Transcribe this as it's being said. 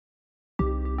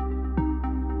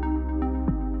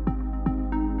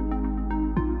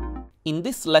In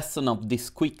this lesson of this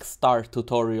quick start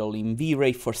tutorial in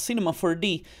V-Ray for Cinema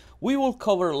 4D, we will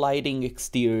cover lighting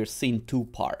exteriors in two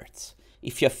parts.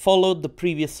 If you have followed the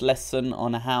previous lesson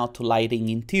on how to lighting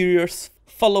interiors,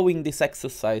 following this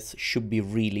exercise should be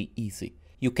really easy.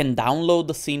 You can download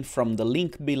the scene from the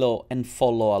link below and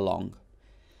follow along.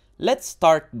 Let's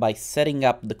start by setting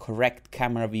up the correct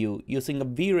camera view using a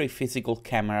V-Ray physical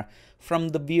camera from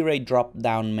the V-Ray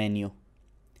drop-down menu.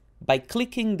 By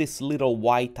clicking this little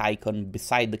white icon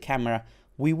beside the camera,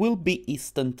 we will be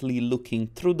instantly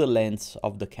looking through the lens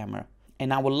of the camera.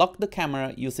 And I will lock the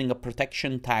camera using a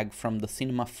protection tag from the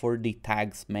Cinema 4D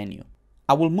tags menu.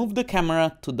 I will move the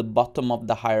camera to the bottom of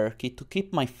the hierarchy to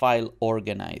keep my file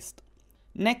organized.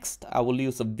 Next, I will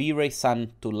use a V-Ray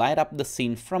Sun to light up the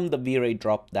scene from the V-Ray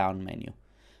drop-down menu.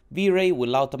 V-Ray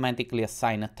will automatically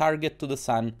assign a target to the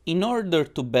sun in order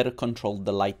to better control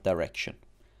the light direction.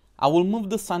 I will move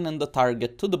the sun and the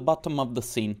target to the bottom of the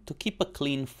scene to keep a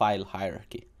clean file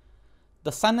hierarchy.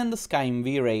 The sun and the sky in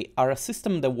V-Ray are a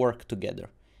system that work together.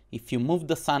 If you move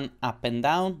the sun up and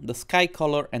down, the sky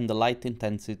color and the light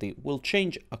intensity will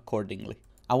change accordingly.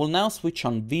 I will now switch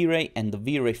on V-Ray and the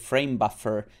V-Ray frame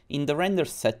buffer in the render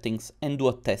settings and do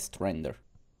a test render.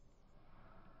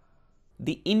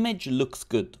 The image looks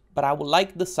good, but I would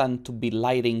like the sun to be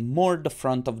lighting more the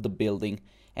front of the building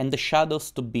and the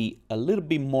shadows to be a little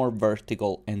bit more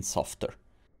vertical and softer.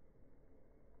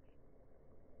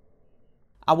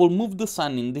 I will move the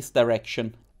sun in this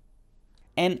direction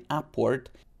and upward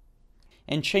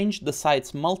and change the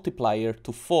size multiplier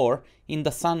to 4 in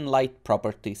the sunlight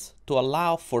properties to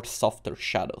allow for softer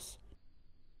shadows.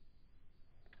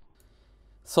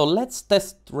 So let's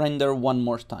test render one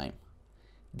more time.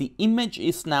 The image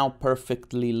is now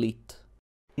perfectly lit.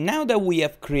 Now that we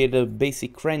have created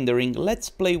basic rendering, let's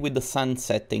play with the sun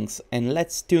settings and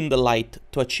let's tune the light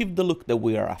to achieve the look that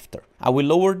we are after. I will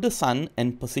lower the sun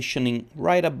and positioning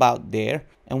right about there,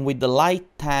 and with the light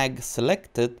tag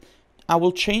selected, I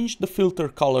will change the filter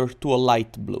color to a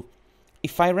light blue.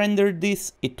 If I render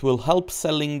this, it will help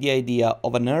selling the idea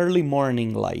of an early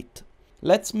morning light.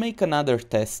 Let's make another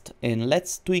test and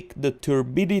let's tweak the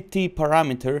turbidity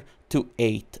parameter to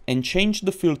 8 and change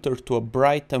the filter to a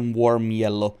bright and warm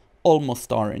yellow,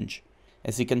 almost orange.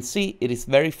 As you can see, it is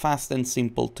very fast and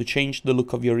simple to change the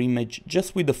look of your image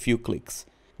just with a few clicks.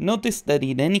 Notice that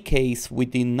in any case we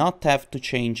did not have to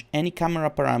change any camera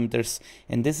parameters,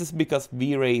 and this is because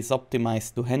V-Ray is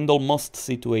optimized to handle most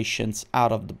situations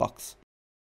out of the box.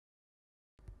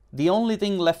 The only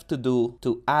thing left to do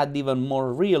to add even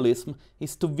more realism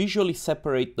is to visually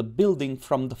separate the building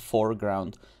from the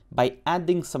foreground by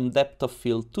adding some depth of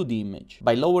field to the image,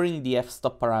 by lowering the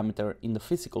f-stop parameter in the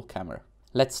physical camera.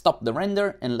 Let's stop the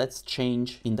render and let's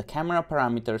change in the camera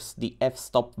parameters the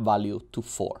f-stop value to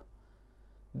 4.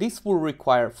 This will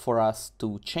require for us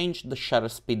to change the shutter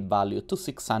speed value to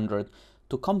 600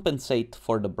 to compensate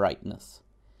for the brightness.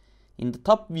 In the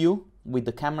top view, with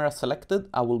the camera selected,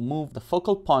 I will move the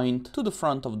focal point to the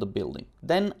front of the building.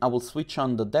 Then I will switch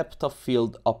on the depth of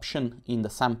field option in the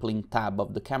sampling tab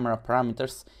of the camera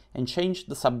parameters and change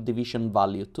the subdivision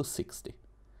value to 60.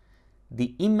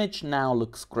 The image now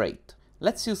looks great.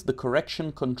 Let's use the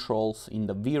correction controls in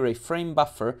the V-Ray frame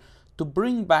buffer to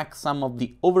bring back some of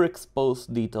the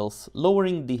overexposed details,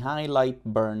 lowering the highlight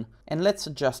burn, and let's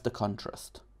adjust the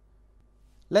contrast.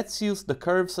 Let's use the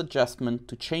curves adjustment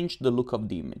to change the look of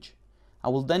the image. I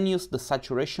will then use the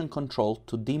saturation control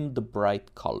to dim the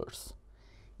bright colors.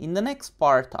 In the next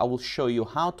part, I will show you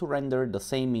how to render the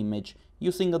same image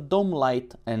using a dome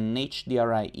light and an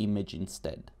HDRI image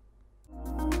instead.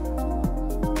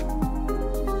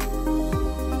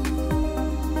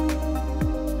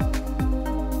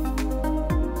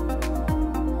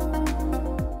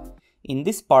 In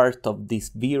this part of this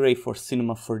V-Ray for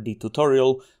Cinema 4D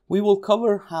tutorial, we will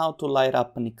cover how to light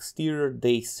up an exterior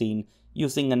day scene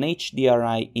using an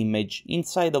HDRI image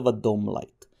inside of a dome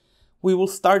light. We will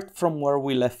start from where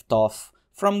we left off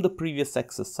from the previous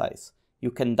exercise.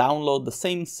 You can download the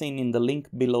same scene in the link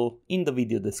below in the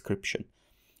video description.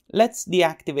 Let's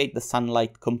deactivate the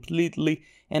sunlight completely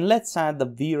and let's add the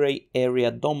V-Ray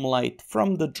area dome light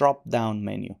from the drop-down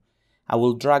menu. I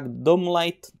will drag the dome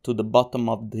light to the bottom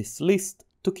of this list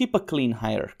to keep a clean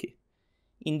hierarchy.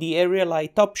 In the area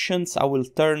light options, I will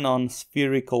turn on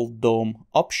spherical dome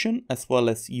option as well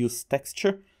as use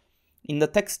texture. In the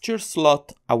texture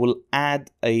slot, I will add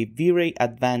a V-Ray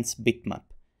advanced bitmap.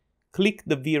 Click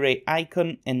the V-Ray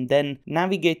icon and then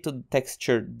navigate to the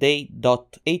texture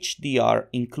day.hdr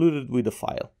included with the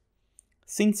file.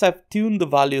 Since I've tuned the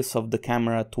values of the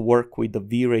camera to work with the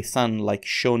V-Ray Sun like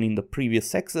shown in the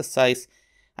previous exercise,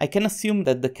 I can assume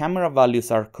that the camera values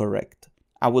are correct.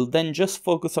 I will then just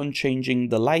focus on changing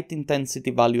the light intensity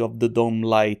value of the dome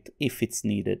light if it's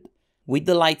needed. With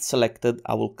the light selected,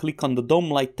 I will click on the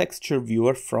dome light texture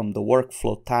viewer from the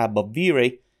workflow tab of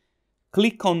V-Ray,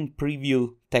 click on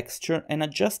preview texture and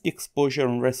adjust the exposure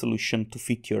and resolution to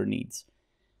fit your needs.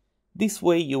 This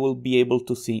way you will be able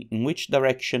to see in which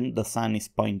direction the sun is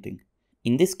pointing.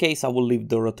 In this case I will leave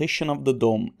the rotation of the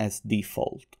dome as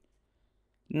default.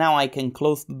 Now I can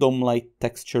close the dome light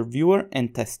texture viewer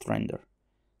and test render.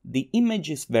 The image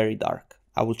is very dark.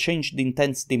 I will change the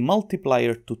intensity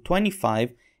multiplier to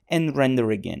 25 and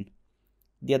render again.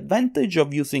 The advantage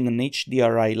of using an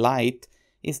HDRI light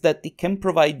is that it can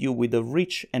provide you with a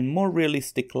rich and more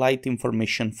realistic light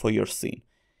information for your scene.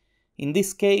 In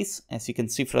this case, as you can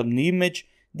see from the image,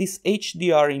 this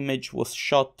HDR image was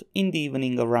shot in the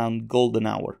evening around golden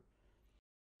hour.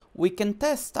 We can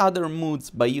test other moods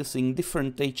by using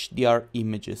different HDR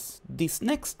images. This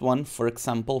next one, for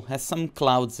example, has some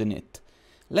clouds in it.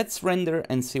 Let's render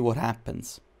and see what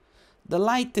happens. The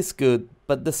light is good,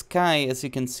 but the sky, as you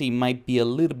can see, might be a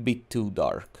little bit too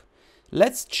dark.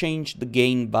 Let's change the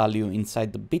gain value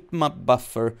inside the bitmap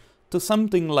buffer to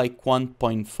something like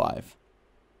 1.5.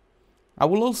 I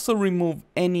will also remove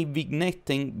any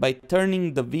vignetting by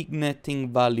turning the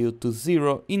vignetting value to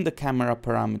 0 in the camera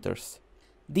parameters.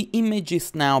 The image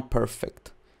is now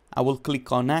perfect. I will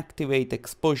click on Activate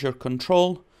Exposure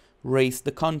Control, raise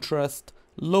the contrast,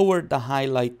 lower the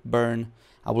highlight burn.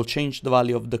 I will change the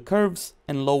value of the curves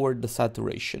and lower the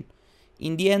saturation.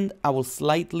 In the end, I will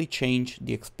slightly change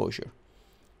the exposure.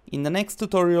 In the next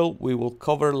tutorial, we will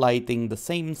cover lighting the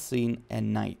same scene at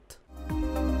night.